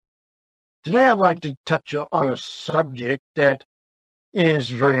Today I'd like to touch on a subject that is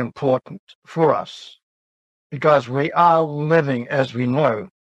very important for us because we are living, as we know,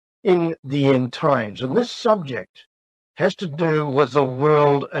 in the end times. And this subject has to do with the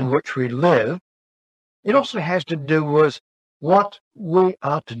world in which we live. It also has to do with what we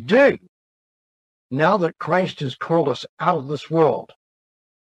are to do now that Christ has called us out of this world.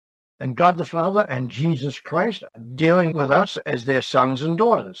 And God the Father and Jesus Christ are dealing with us as their sons and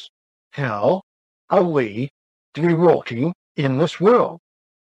daughters. How are we to be walking in this world?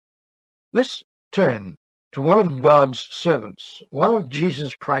 Let's turn to one of God's servants, one of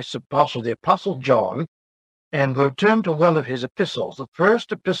Jesus Christ's apostles, the Apostle John, and we'll turn to one of his epistles, the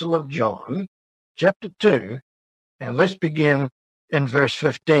first epistle of John, chapter 2, and let's begin in verse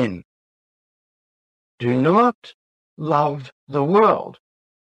 15. Do not love the world.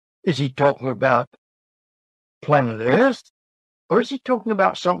 Is he talking about planet Earth, or is he talking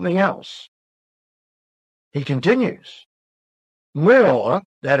about something else? He continues, will,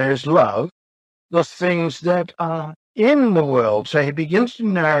 that is, love, the things that are in the world. So he begins to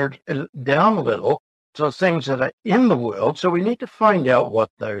narrow it down a little to the things that are in the world, so we need to find out what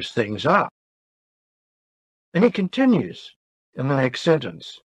those things are. And he continues in the next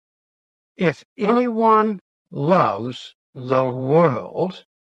sentence, if anyone loves the world,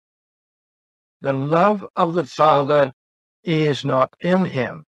 the love of the Father is not in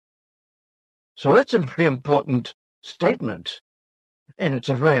him. So that's a very important statement, and it's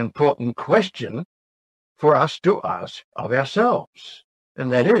a very important question for us to ask of ourselves,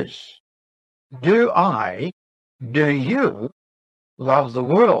 and that is, do you love the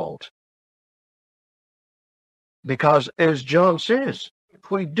world? Because as John says, if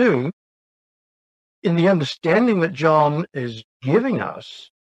we do, in the understanding that John is giving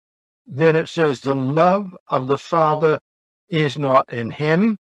us, then it says the love of the Father is not in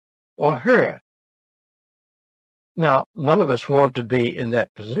him or her. Now, none of us want to be in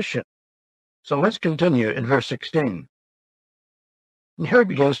that position. So let's continue in verse 16. And here he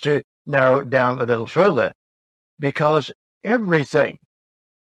begins to narrow it down a little further, because everything,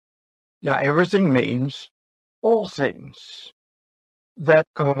 now everything means all things that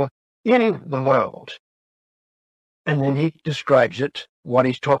are in the world. And then he describes it, what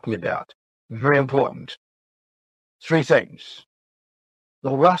he's talking about. Very important. Three things.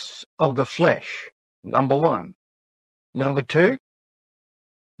 The lusts of the flesh, number one. Number two,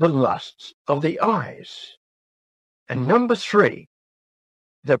 the lusts of the eyes. And number three,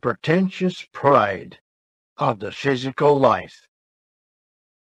 the pretentious pride of the physical life.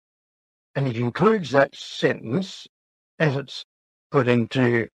 And he concludes that sentence, as it's put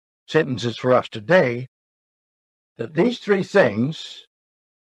into sentences for us today, that these three things,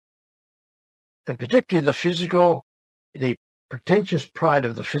 and particularly the pretentious pride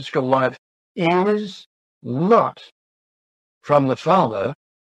of the physical life, is not from the Father,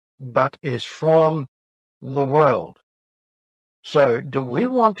 but is from the world. So do we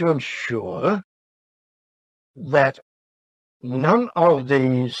want to ensure that none of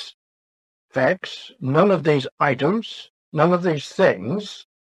these facts, none of these items, none of these things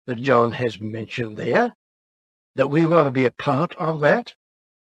that John has mentioned there, that we want to be a part of that?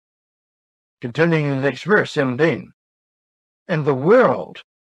 Continuing in the next verse, 17. And the world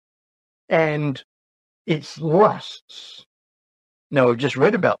and its lusts. Now, we've just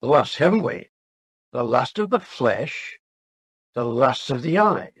read about the lusts, haven't we? The lust of the flesh, the lust of the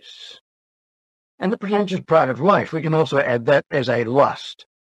eyes, and the pretentious pride of life. We can also add that as a lust,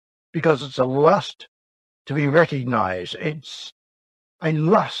 because it's a lust to be recognized. It's a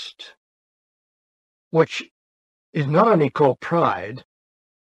lust which is not only called pride,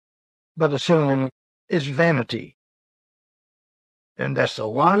 but the synonym is vanity. And that's the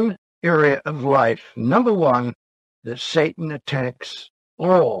one area of life, number one, that Satan attacks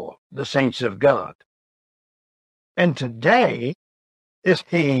all the saints of God. And today, is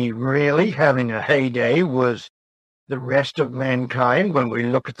he really having a heyday with the rest of mankind when we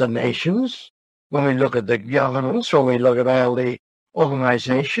look at the nations, when we look at the governments, when we look at all the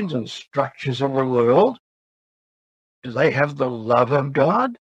organizations and structures of the world? Do they have the love of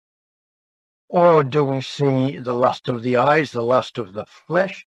God? Or do we see the lust of the eyes, the lust of the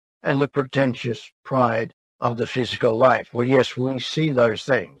flesh, and the pretentious pride of the physical life? Well, yes, we see those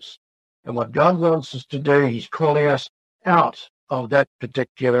things. And what God wants us to do, he's calling us out of that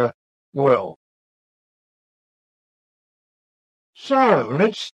particular world. So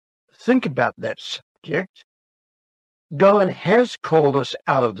let's think about that subject. God has called us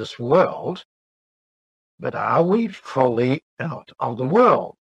out of this world, but are we fully out of the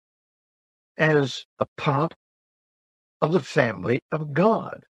world as a part of the family of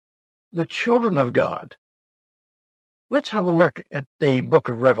God? the children of God. Let's have a look at the book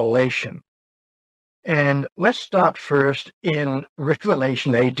of Revelation. And let's start first in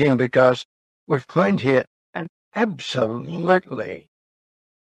Revelation 18, because we've found here an absolutely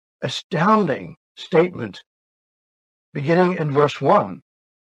astounding statement beginning in verse 1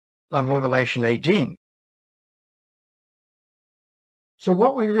 of Revelation 18. So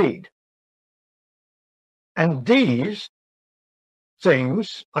what we read, and these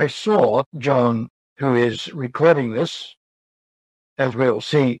things I saw, John, who is recording this, as we'll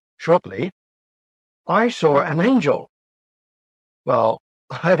see shortly, I saw an angel. Well,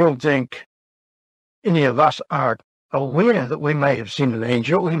 I don't think any of us are aware that we may have seen an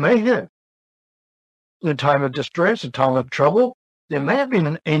angel. We may have. In a time of distress, a time of trouble, there may have been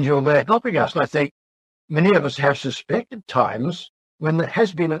an angel there helping us. And I think many of us have suspected times when there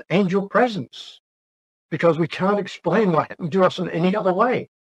has been an angel presence, because we can't explain what happened to us in any other way.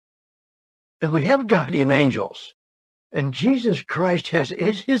 And we have guardian angels, and Jesus Christ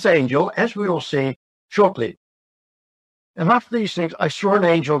is his angel, as we will see shortly. And after these things, I saw an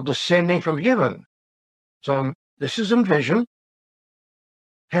angel descending from heaven. So this is in vision,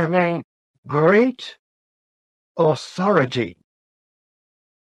 having great authority.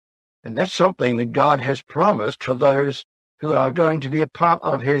 And that's something that God has promised for those who are going to be a part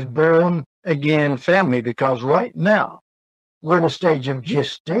of his born again family, because right now we're in a stage of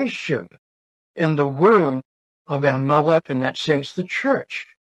gestation in the womb of our mother, in that sense, the church,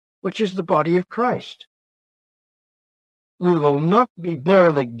 which is the body of Christ. We will not be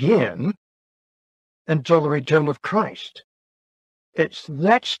born again until the return of Christ. It's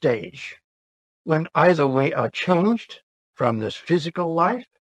that stage when either we are changed from this physical life,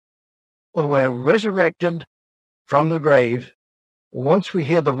 or we're resurrected from the grave once we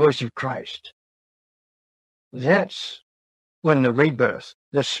hear the voice of Christ. That's when the rebirth,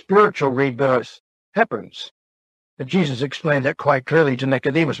 the spiritual rebirth, happens. And Jesus explained that quite clearly to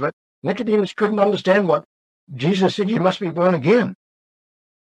Nicodemus, but Nicodemus couldn't understand what Jesus said. You must be born again.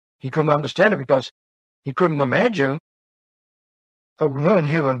 He couldn't understand it because he couldn't imagine a grown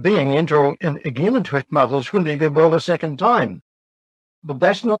human being entering again into his mother's womb to be born a second time. But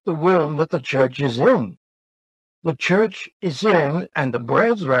that's not the world that the church is in. The church is in, and the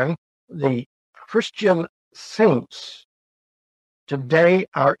brethren, the Christian saints, today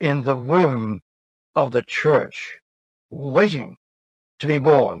are in the womb of the church, waiting to be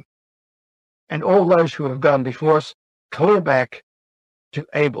born. And all those who have gone before us, clear back to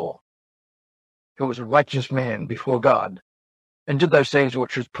Abel, who was a righteous man before God, and did those things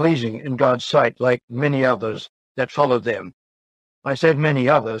which was pleasing in God's sight, like many others that followed them. I said many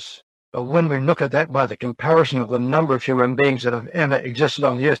others, but when we look at that by the comparison of the number of human beings that have ever existed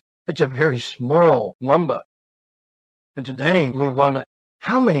on the earth, it's a very small number. And today we wonder,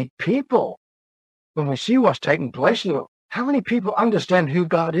 how many people, when we see what's taking place in the world, how many people understand who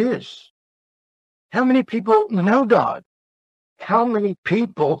God is? How many people know God? How many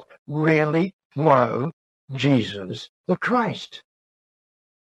people really know Jesus the Christ?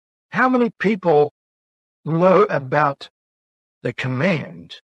 How many people know about the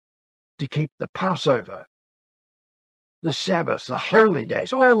command to keep the Passover, the Sabbath, the holy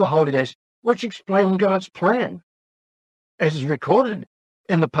days, all the holy days, which explain God's plan, as is recorded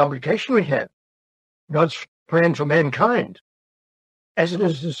in the publication we have, God's plan for mankind, as it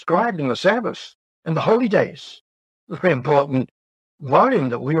is described in the Sabbath and the holy days. Very important volume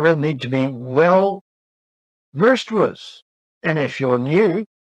that we really need to be well versed with. And if you're new,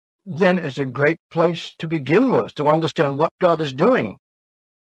 then it's a great place to begin with, to understand what God is doing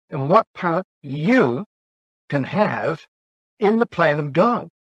and what part you can have in the plan of God,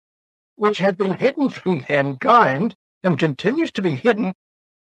 which had been hidden from mankind and continues to be hidden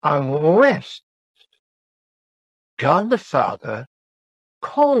unless God the Father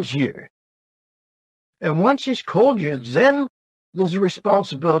calls you. And once he's called you, then there's a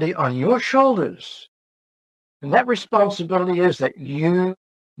responsibility on your shoulders. And that responsibility is that you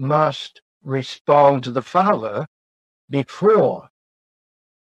must respond to the Father before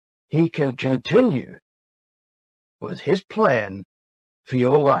he can continue with his plan for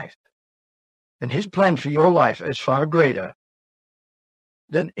your life. And his plan for your life is far greater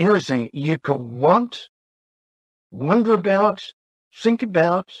than anything you could want, wonder about, think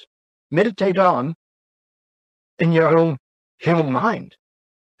about, meditate on in your own human mind.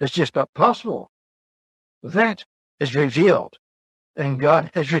 It's just not possible. That is revealed, and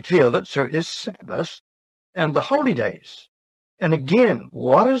God has revealed it through his Sabbath and the holy days. And again,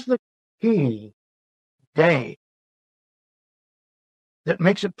 what is the key day that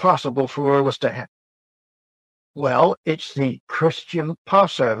makes it possible for all this to happen? Well, it's the Christian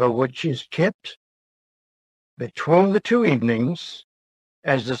Passover, which is kept between the two evenings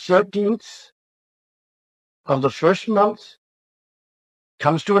as the 13th of the first month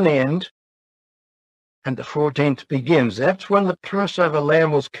comes to an end and the 14th begins. That's when the Passover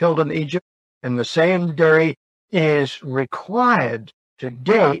lamb was killed in Egypt, and the same day is required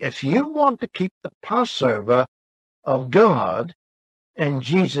today if you want to keep the Passover of God and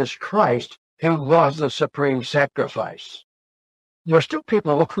Jesus Christ, who was the supreme sacrifice. There are still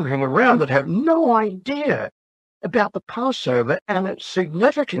people walking around that have no idea about the Passover and its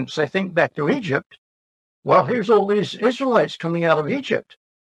significance. They think back to Egypt. Well, here's all these Israelites coming out of Egypt.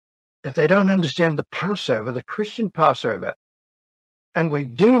 If they don't understand the Passover, the Christian Passover, and we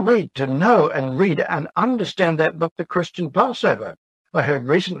do need to know and read and understand that book, The Christian Passover. I heard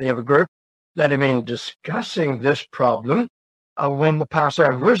recently of a group that had been discussing this problem when the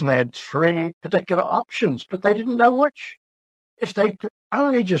Passover was, and they had three particular options, but they didn't know which. If they could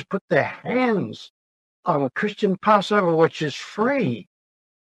only just put their hands on a Christian Passover, which is free,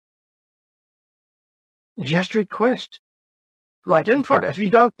 just request. Write in for it if you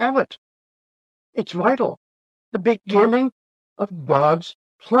don't have it. It's vital. The beginning of God's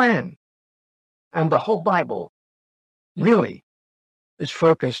plan. And the whole Bible really is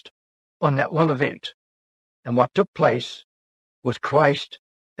focused on that one event and what took place with Christ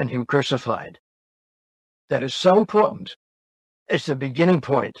and Him crucified. That is so important. It's the beginning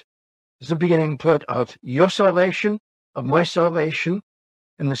point. It's the beginning point of your salvation, of my salvation,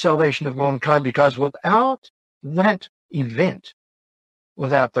 and the salvation of mankind, because without that event,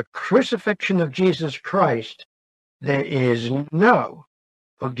 without the crucifixion of Jesus Christ, there is no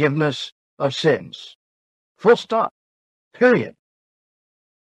forgiveness of sins. Full stop. Period.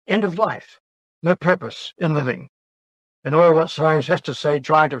 End of life. No purpose in living. And all what science has to say,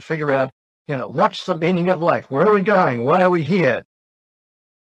 trying to figure out, what's the meaning of life? Where are we going? Why are we here?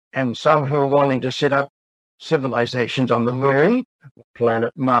 And some who are wanting to set up civilizations on the moon,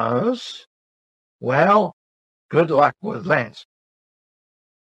 planet Mars, well, good luck with that.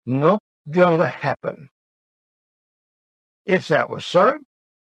 Not going to happen. If that was so,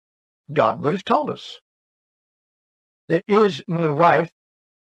 God would have told us. There is no life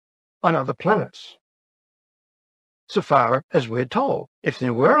on other planets, so far as we're told. If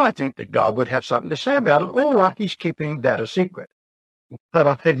there were, I think that God would have something to say about it. Well, He's keeping that a secret. But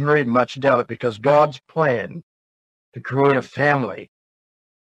I very much doubt it, because God's plan to create a family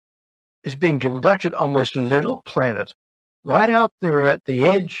is being conducted on this little planet, right out there at the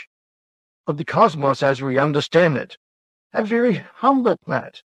edge of the cosmos as we understand it. A very humble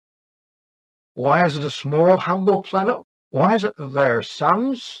planet. Why is it a small, humble planet? Why is it that there are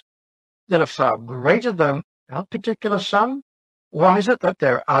suns that are far greater than our particular sun? Why is it that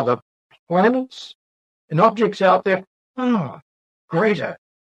there are other planets and objects out there greater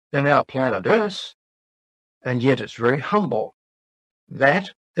than our planet Earth? And yet it's very humble.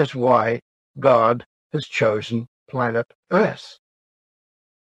 That is why God has chosen planet Earth.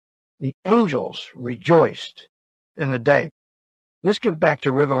 The angels rejoiced in the day. Let's get back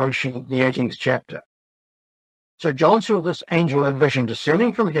to Revelation, the 18th chapter. So John saw this angel in vision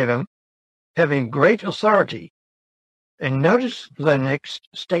descending from heaven, having great authority. And notice the next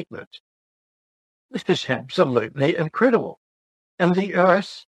statement. This is absolutely incredible. And the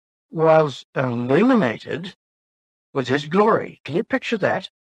earth was illuminated with His glory. Can you picture that?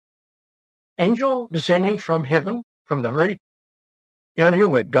 Angel descending from heaven, from the very area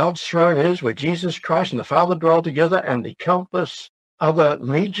where God's throne is, where Jesus Christ and the Father dwell together, and the countless other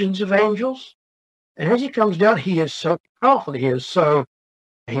legions of angels. And as He comes down, He is so powerful.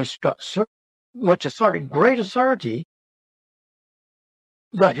 He's got so much authority, great authority,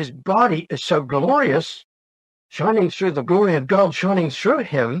 that His body is so glorious, shining through the glory of God, shining through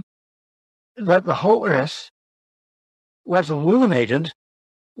Him, that the whole earth was illuminated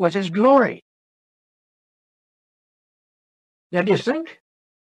with His glory. Now, do you think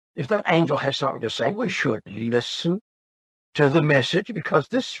if that angel has something to say, we should listen to the message? Because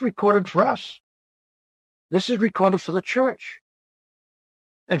this is recorded for us. This is recorded for the church.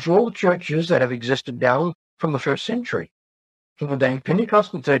 And for all the churches that have existed down from the first century, from the day of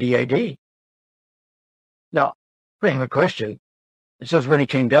Pentecost in 30 AD. Now, bring the question, it says when He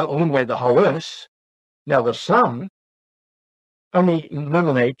came down, illuminated the whole earth. Now, the sun only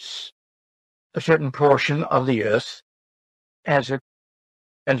illuminates a certain portion of the earth and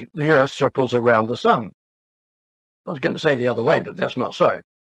the earth circles around the sun. I was going to say the other way, but that's not so.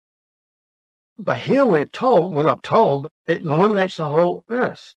 But here we're not told, it illuminates the whole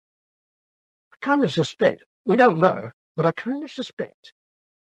earth. I kind of suspect, we don't know, but I kind of suspect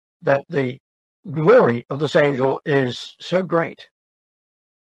that the glory of this angel is so great,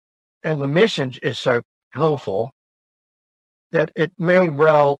 and the message is so powerful, that it may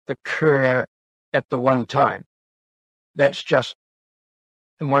well occur at the one time. That's just,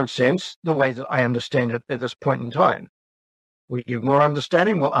 in one sense, the way that I understand it at this point in time. We give more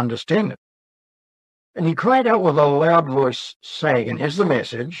understanding, we'll understand it. And he cried out with a loud voice, saying, and here's the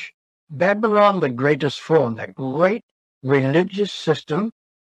message, Babylon the Great is fallen, that great religious system,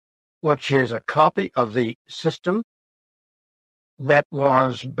 which is a copy of the system that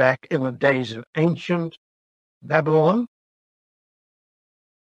was back in the days of ancient Babylon,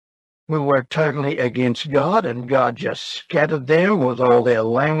 who were totally against God, and God just scattered them with all their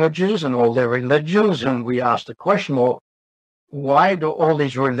languages and all their religions. And we asked the question, well, why do all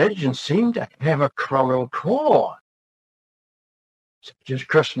these religions seem to have a common core? Such as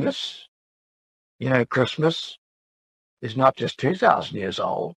Christmas. You know, Christmas is not just 2,000 years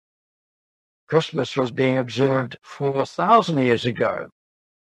old. Christmas was being observed 4,000 years ago.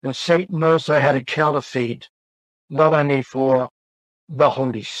 And Satan also had a counterfeit, not only for the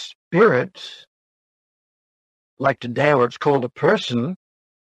Holy Spirit, like today where it's called a person.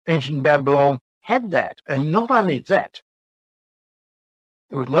 Ancient Babylon had that. And not only that,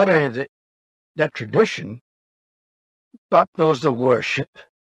 it was not only that tradition, but there was the worship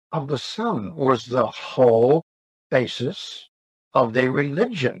of the sun, was the whole basis of their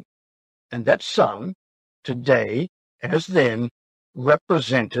religion. And that sun, today, as then,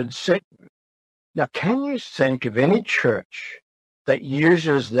 represented Satan. Now, can you think of any church that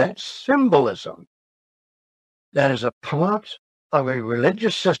uses that symbolism, that is a part of a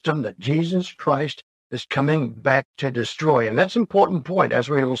religious system that Jesus Christ is coming back to destroy? And that's an important point, as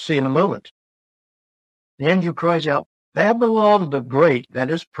we will see in a moment. The angel cries out, Babylon the Great,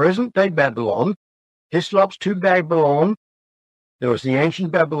 that is present-day Babylon, Hislop's to Babylon. There was the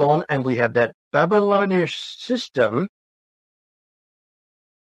ancient Babylon, and we have that Babylonian system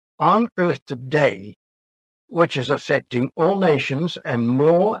on earth today, which is affecting all nations, and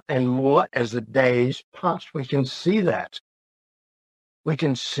more as the days pass. We can see that. We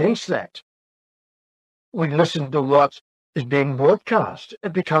can sense that. We listen to what is being broadcast.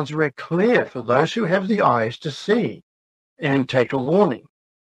 It becomes very clear for those who have the eyes to see and take a warning.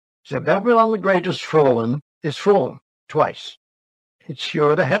 So Babylon the Great is fallen twice. It's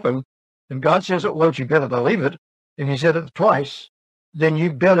sure to happen. If God says it once, you better believe it. If he said it twice, then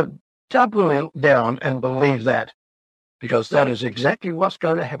you better double down and believe that, because that is exactly what's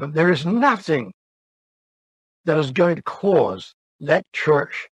going to happen. There is nothing that is going to cause that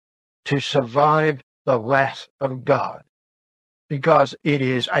church to survive the wrath of God, because it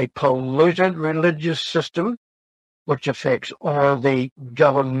is a polluted religious system which affects all the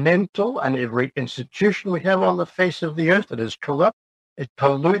governmental and every institution we have on the face of the earth. It is corrupt, it's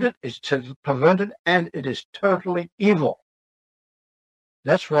polluted, it's perverted, and it is totally evil.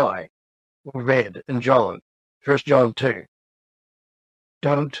 That's why we read in John, 1 John 2,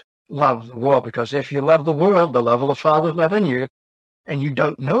 don't love the world, because if you love the world, the love of the Father is not in you, and you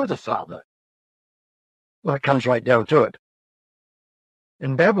don't know the Father. Well, it comes right down to it.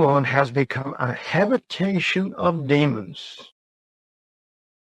 And Babylon has become a habitation of demons,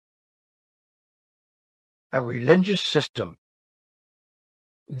 a religious system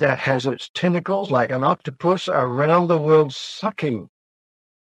that has its tentacles like an octopus around the world, sucking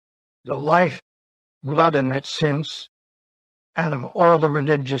the life blood in that sense out of all the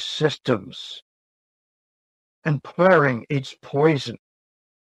religious systems and pouring its poison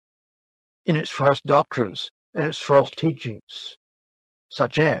in its false doctrines and its false teachings,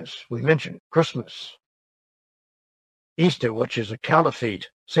 such as, we mentioned, Christmas, Easter, which is a counterfeit,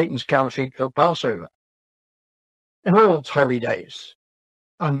 Satan's counterfeit of Passover, and all its holy days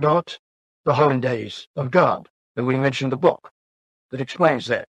are not the holy days of God. And we mentioned the book that explains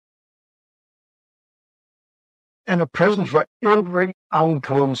that. And a present for every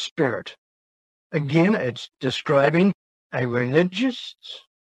unclean spirit. Again, it's describing a religious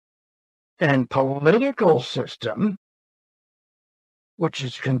and political system which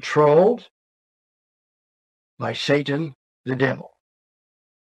is controlled by Satan, the devil.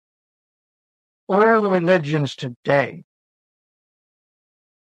 All the religions today,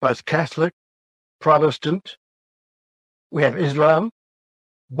 both Catholic, Protestant, we have Islam,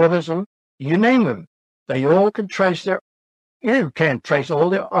 Buddhism, you name them, they all can trace all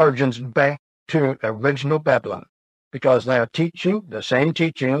their origins back to original Babylon, because they are teaching the same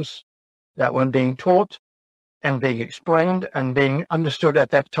teachings that were being taught and being explained and being understood at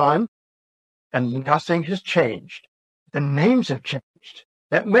that time, and nothing has changed. The names have changed.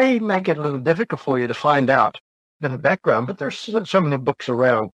 That may make it a little difficult for you to find out in the background, but there's so many books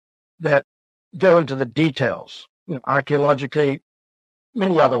around that go into the details, archaeologically,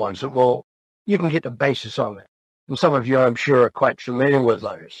 many other ones that you can get the basis on that. And some of you, I'm sure, are quite familiar with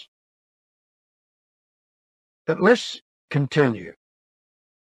those. But let's continue.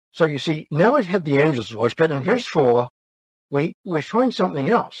 So you see, now we have the angel's voice, but in verse 4, we're showing something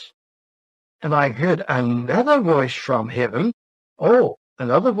else. And I heard another voice from heaven. Oh,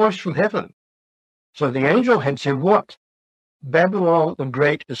 another voice from heaven. So the angel had said, what? Babylon the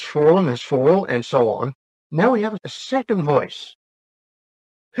Great has fallen, and so on. Now we have a second voice.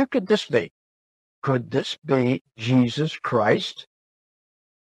 Who could this be? Could this be Jesus Christ,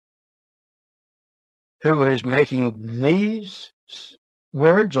 who is making these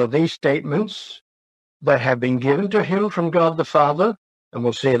words or these statements that have been given to him from God the Father? And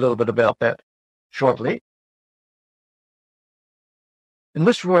we'll see a little bit about that shortly. And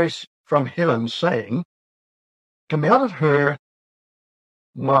this voice from heaven saying, come out of her,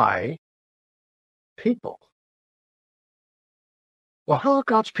 my people. Well, who are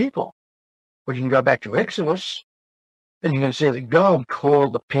God's people? Well, you can go back to Exodus, and you can see that God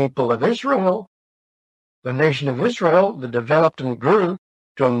called the people of Israel, the nation of Israel that developed and grew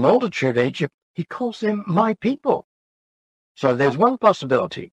to a multitude of Egypt. He calls them my people. So there's one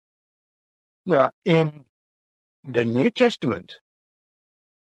possibility. Now, in the New Testament,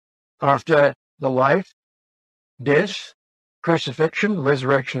 after the life, death, crucifixion,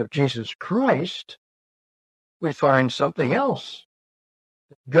 resurrection of Jesus Christ, we find something else.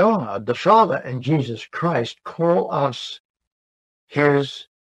 God, the Father, and Jesus Christ call us his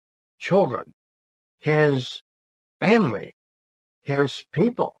children, his family, his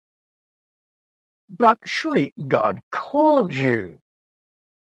people. But surely God called you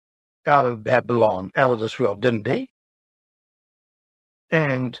out of Babylon, out of this world, didn't he?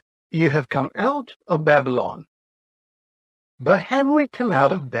 And you have come out of Babylon. But have we come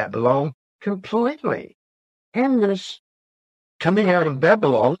out of Babylon completely? And this coming out of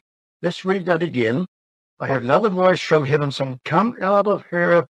Babylon, let's read that again. I heard another voice from heaven saying, come out of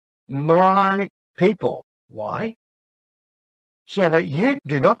her, my people. Why? So that you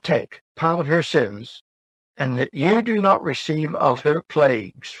do not take part of her sins, and that you do not receive of her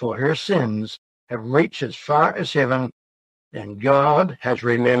plagues, for her sins have reached as far as heaven, and God has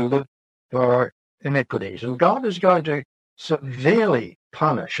remembered her iniquities. And God is going to severely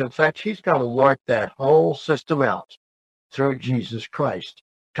punish. In fact, he's going to work that whole system out through Jesus Christ,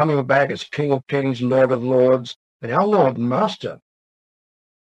 coming back as King of Kings, Lord of Lords, and our Lord and Master.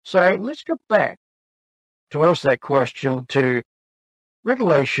 So let's go back to answer that question to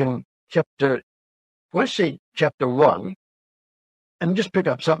Revelation chapter 1, and just pick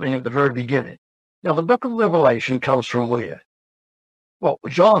up something at the very beginning. Now, the book of Revelation comes from where? Well,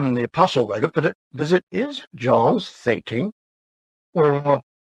 John the Apostle wrote it, but is John's thinking, or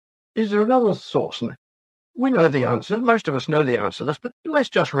is there another source? We know the answer. Most of us know the answer to this, but let's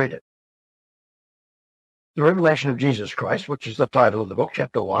just read it. The Revelation of Jesus Christ, which is the title of the book,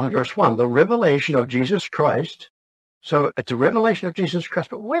 chapter 1, verse 1. The revelation of Jesus Christ. So it's a revelation of Jesus Christ,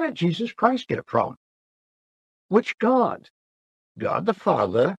 but where did Jesus Christ get it from? Which God? God the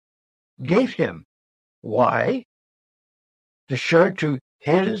Father gave him. Why? To show to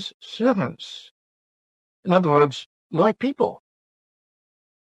his servants. In other words, my people.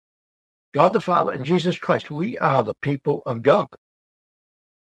 God the Father and Jesus Christ, we are the people of God.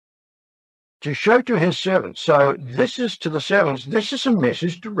 To show to his servants. So this is to the servants. This is a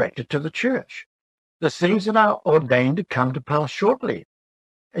message directed to the church. The things that are ordained to come to pass shortly.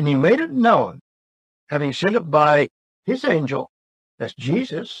 And he made it known, having sent it by his angel, that's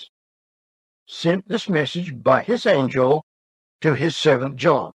Jesus, sent this message by his angel to his servant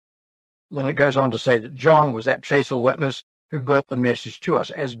John. Then it goes on to say that John was that faithful witness who brought the message to us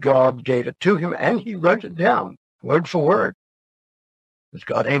as God gave it to him, and he wrote it down, word for word. Was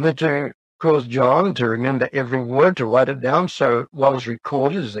God able to cause John to remember every word, to write it down, so what is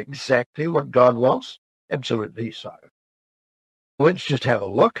recorded is exactly what God wants? Absolutely so. Let's just have a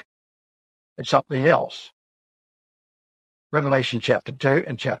look at something else. Revelation chapter 2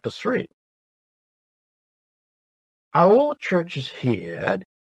 and chapter 3. Are all churches here?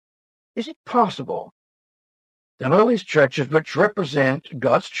 Is it possible that all these churches, which represent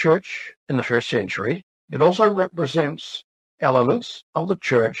God's church in the first century, it also represents elements of the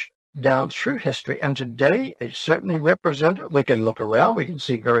church down through history, and today they certainly represent it. We can look around, we can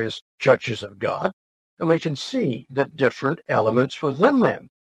see various churches of God, and we can see the different elements within them.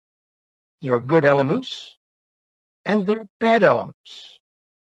 There are good elements, and there are bad elements.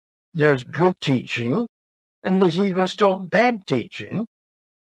 There's good teaching, and there's even still bad teaching,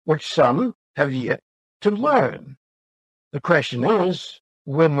 which some have yet to learn. The question is,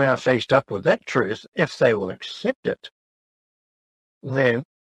 when we are faced up with that truth, if they will accept it, then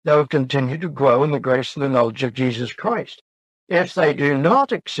they will continue to grow in the grace and the knowledge of Jesus Christ. If they do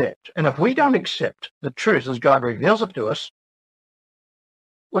not accept, and if we don't accept the truth as God reveals it to us,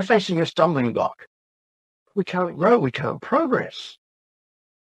 we're facing a stumbling block. We can't grow, we can't progress.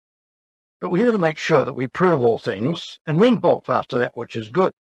 But we have to make sure that we prove all things and then hold fast to that which is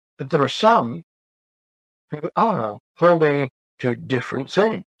good. But there are some who are holding to different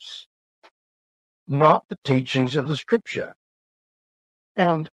things, not the teachings of the Scripture.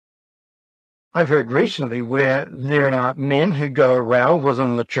 And I've heard recently where there are men who go around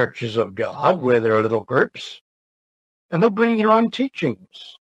within the churches of God, where there are little groups, and they'll bring their own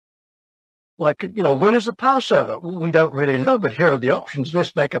teachings. Like, when is the Passover? We don't really know, but here are the options.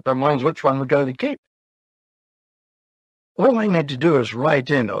 Let's make up our minds which one we're going to keep. All they need to do is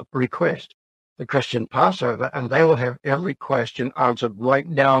write in or request the Christian Passover, and they will have every question answered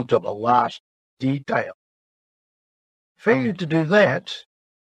right down to the last detail. Failure to do that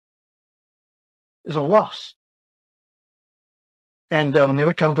is a loss. And they'll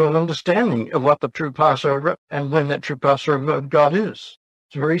never come to an understanding of what the true Passover and when that true Passover of God is.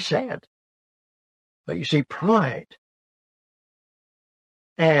 It's very sad. But you see, pride.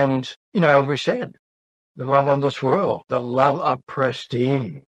 And, as we said, the love of this world, the love of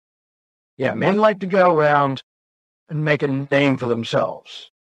prestige. Yeah, men like to go around and make a name for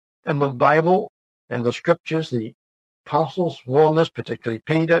themselves. And the Bible and the Scriptures, the apostles warned us, particularly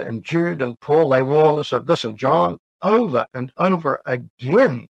Peter and Jude and Paul, they warned us of this, and John, over and over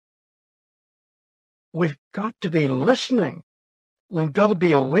again. We've got to be listening. We've got to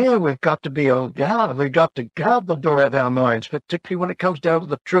be aware. We've got to be on guard. We've got to guard the door of our minds, particularly when it comes down to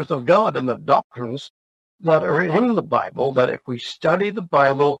the truth of God and the doctrines that are in the Bible, that if we study the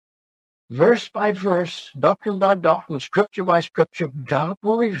Bible verse by verse, doctrine by doctrine, scripture by scripture, God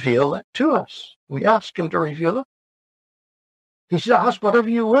will reveal that to us. We ask him to reveal it. He said, ask whatever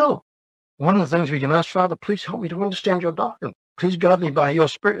you will. One of the things we can ask, Father, please help me to understand your doctrine. Please guide me by your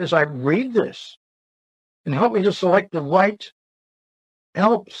Spirit as I read this. And help me to select the right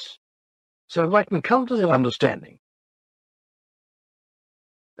helps so that I can come to the understanding.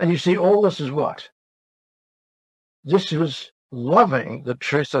 And you see, all this is what? This is loving the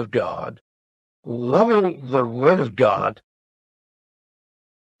truth of God, loving the Word of God,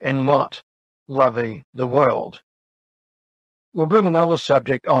 and not loving the world. We'll bring another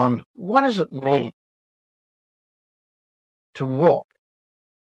subject on what does it mean to walk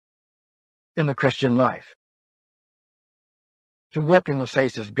in the Christian life, to walk in the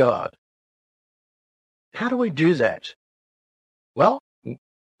faith of God. How do we do that? Well,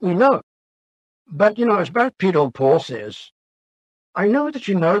 we know. But, as both Peter and Paul says, I know that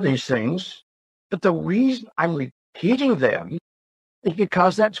you know these things, but the reason I'm repeating them is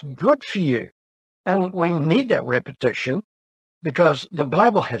because that's good for you. And we need that repetition because the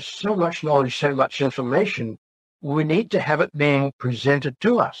Bible has so much knowledge, so much information. We need to have it being presented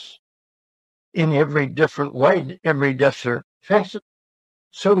to us in every different way, every different facet,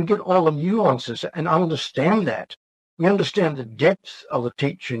 so we get all the nuances and understand that. We understand the depth of the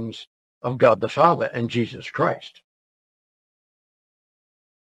teachings of God the Father and Jesus Christ.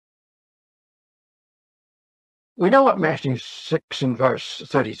 We know what Matthew 6 and verse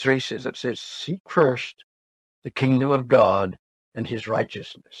 33 says. It says, seek first the kingdom of God and his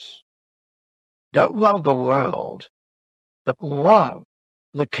righteousness. Don't love the world, but love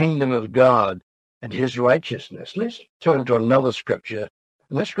the kingdom of God and his righteousness. Let's turn to another scripture.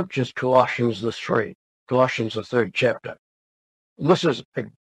 And this scripture is Colossians the 3rd chapter. And this is a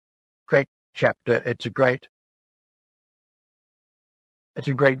great chapter. It's a great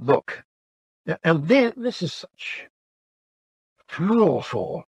book. And then this is such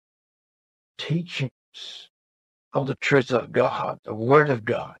powerful teachings of the truth of God, the Word of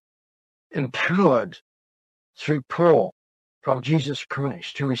God, empowered through Paul from Jesus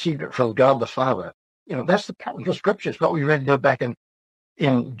Christ, who received it from God the Father. That's the pattern of scriptures, what we read back in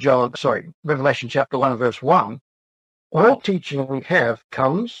Revelation chapter 1, verse 1. All teaching we have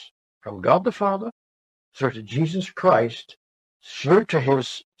comes from God the Father, through to Jesus Christ, through to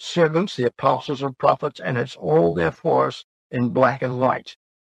his servants, the apostles and prophets, and it's all there for us in black and white.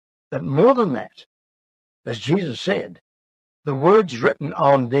 But more than that, as Jesus said, the words written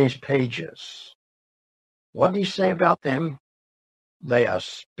on these pages, what did he say about them? They are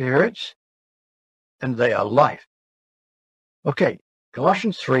spirit and they are life. Okay,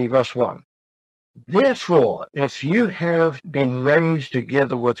 Colossians 3, verse 1. Therefore, if you have been raised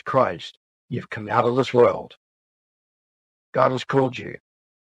together with Christ, you've come out of this world. God has called you.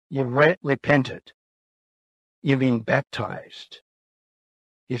 You've repented. You've been baptized.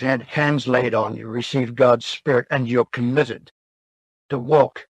 You've had hands laid on you, received God's Spirit, and you're committed to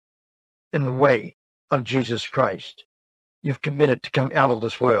walk in the way of Jesus Christ. You've committed to come out of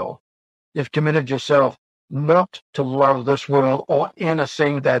this world. You've committed yourself not to love this world or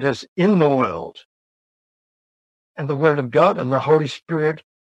anything that is in the world. And the Word of God and the Holy Spirit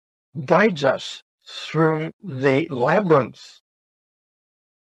guides us through the labyrinth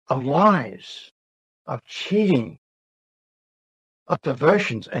of lies, of cheating, of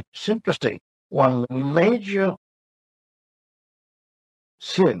perversions. And it's interesting, one of the major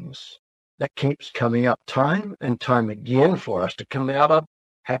sins that keeps coming up time and time again for us to come out of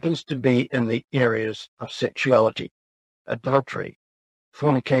happens to be in the areas of sexuality, adultery,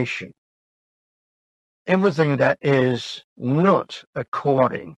 fornication, everything that is not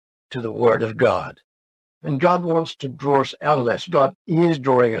according to the Word of God. And God wants to draw us out of that. God is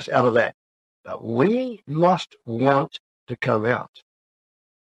drawing us out of that. But we must want to come out.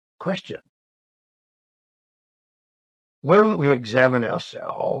 Question. When we examine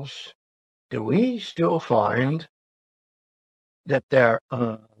ourselves, do we still find that there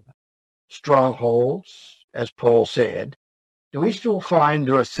are strongholds, as Paul said? Do we still find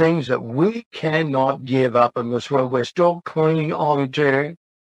there are things that we cannot give up in this world? We're still clinging on to.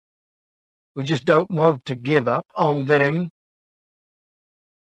 We just don't want to give up on them.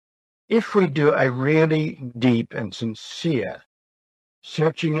 If we do a really deep and sincere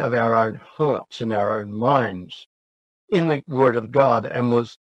searching of our own hearts and our own minds in the Word of God and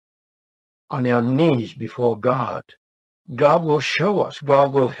was on our knees before God, God will show us,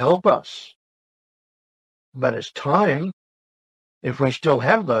 God will help us. But it's time, if we still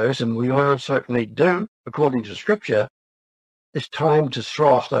have those, and we all certainly do, according to Scripture, it's time to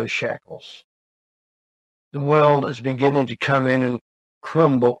throw off those shackles. The world is beginning to come in and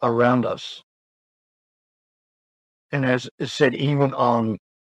crumble around us. And as is said, even on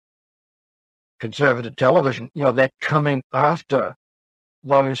conservative television, they're coming after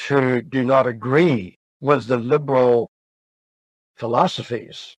those who do not agree with the liberal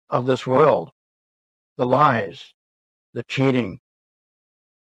philosophies of this world. The lies, the cheating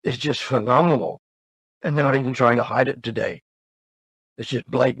is just phenomenal. And they're not even trying to hide it today. It's just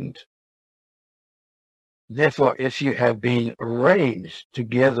blatant. Therefore, if you have been raised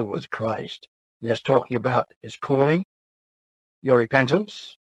together with Christ, that's talking about his calling, your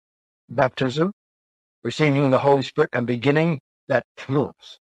repentance, baptism, receiving the Holy Spirit, and beginning that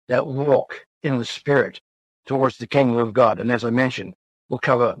path, that walk in the Spirit towards the kingdom of God. And as I mentioned, we'll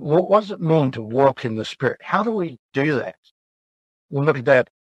cover what does it mean to walk in the Spirit? How do we do that? We'll look at that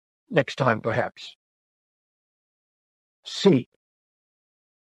next time, perhaps. Seek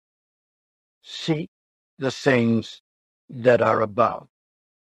the things that are above,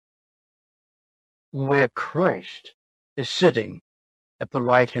 where Christ is sitting at the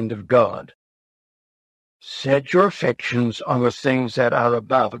right hand of God. Set your affections on the things that are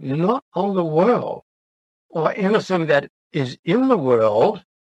above, not on the world, or anything that is in the world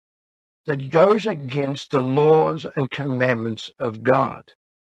that goes against the laws and commandments of God.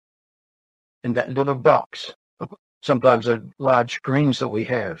 In that little box, sometimes the large screens that we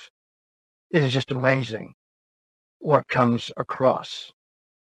have, it is just amazing what comes across,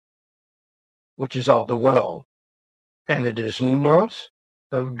 which is of the world. And it is not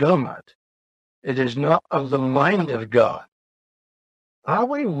of God. It is not of the mind of God. Are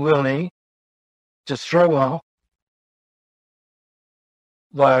we willing to throw off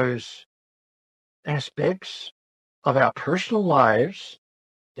those aspects of our personal lives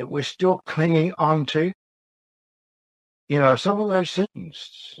that we're still clinging on to? Some of those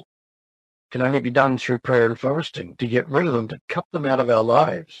things can only be done through prayer and fasting to get rid of them, to cut them out of our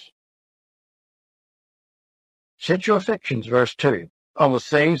lives. Set your affections, verse 2, on the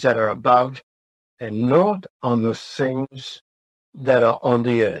things that are above and not on the things that are on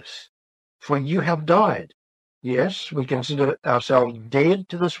the earth. For you have died. Yes, we consider ourselves dead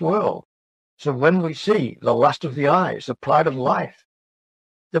to this world. So when we see the lust of the eyes, the pride of life,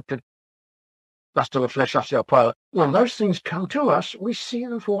 the lust of the flesh, lust of our pride, when those things come to us, we see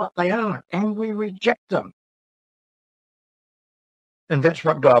them for what they are, and we reject them. And that's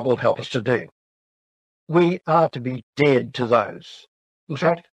what God will help us to do. We are to be dead to those. In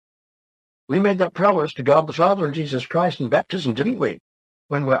fact, we made that promise to God the Father and Jesus Christ in baptism, didn't we?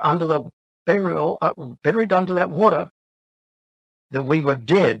 When we're under the buried under that water, that we were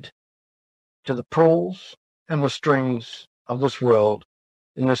dead to the pulls and the strings of this world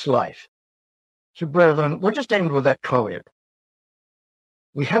in this life. So, brethren, we'll just end with that comment.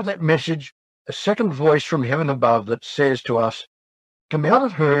 We have that message, a second voice from heaven above that says to us, come out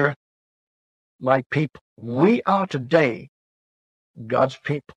of her, my people. We are today God's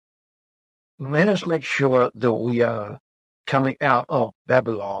people. Let us make sure that we are coming out of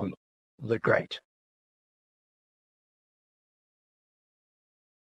Babylon the Great.